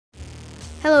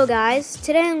Hello guys,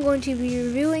 today I'm going to be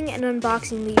reviewing and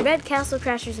unboxing the Red Castle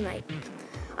Crasher's Knight.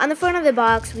 On the front of the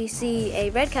box we see a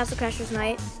Red Castle Crasher's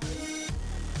Knight,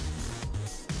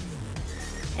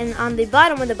 and on the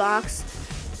bottom of the box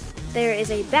there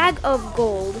is a bag of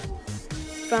gold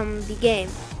from the game.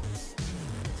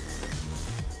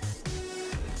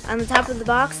 On the top of the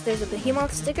box there's a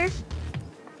Behemoth sticker,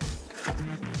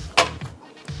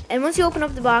 and once you open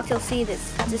up the box you'll see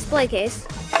this display case.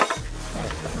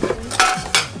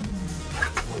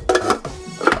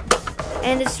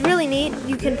 And it's really neat.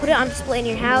 You can put it on display in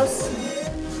your house.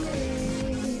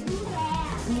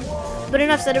 But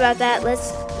enough said about that.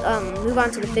 Let's move on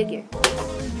to the figure.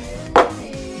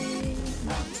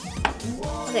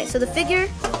 Okay, so the figure,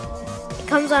 it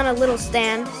comes on a little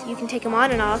stand. You can take him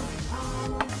on and off.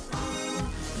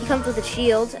 He comes with a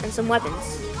shield and some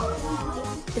weapons.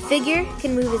 The figure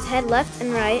can move his head left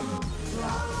and right.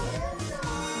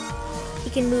 He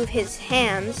can move his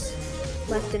hands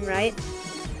left and right.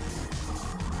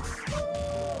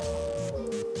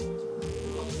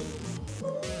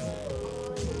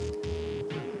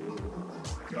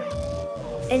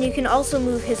 And you can also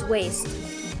move his waist.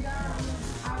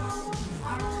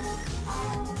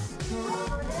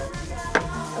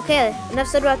 Okay, enough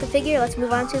said about the figure, let's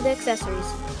move on to the accessories.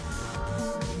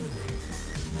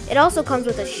 It also comes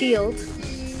with a shield,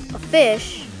 a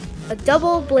fish, a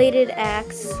double-bladed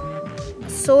axe, a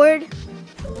sword,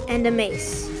 and a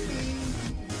mace.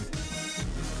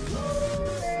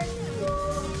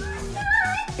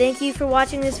 Thank you for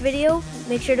watching this video.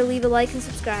 Make sure to leave a like and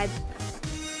subscribe.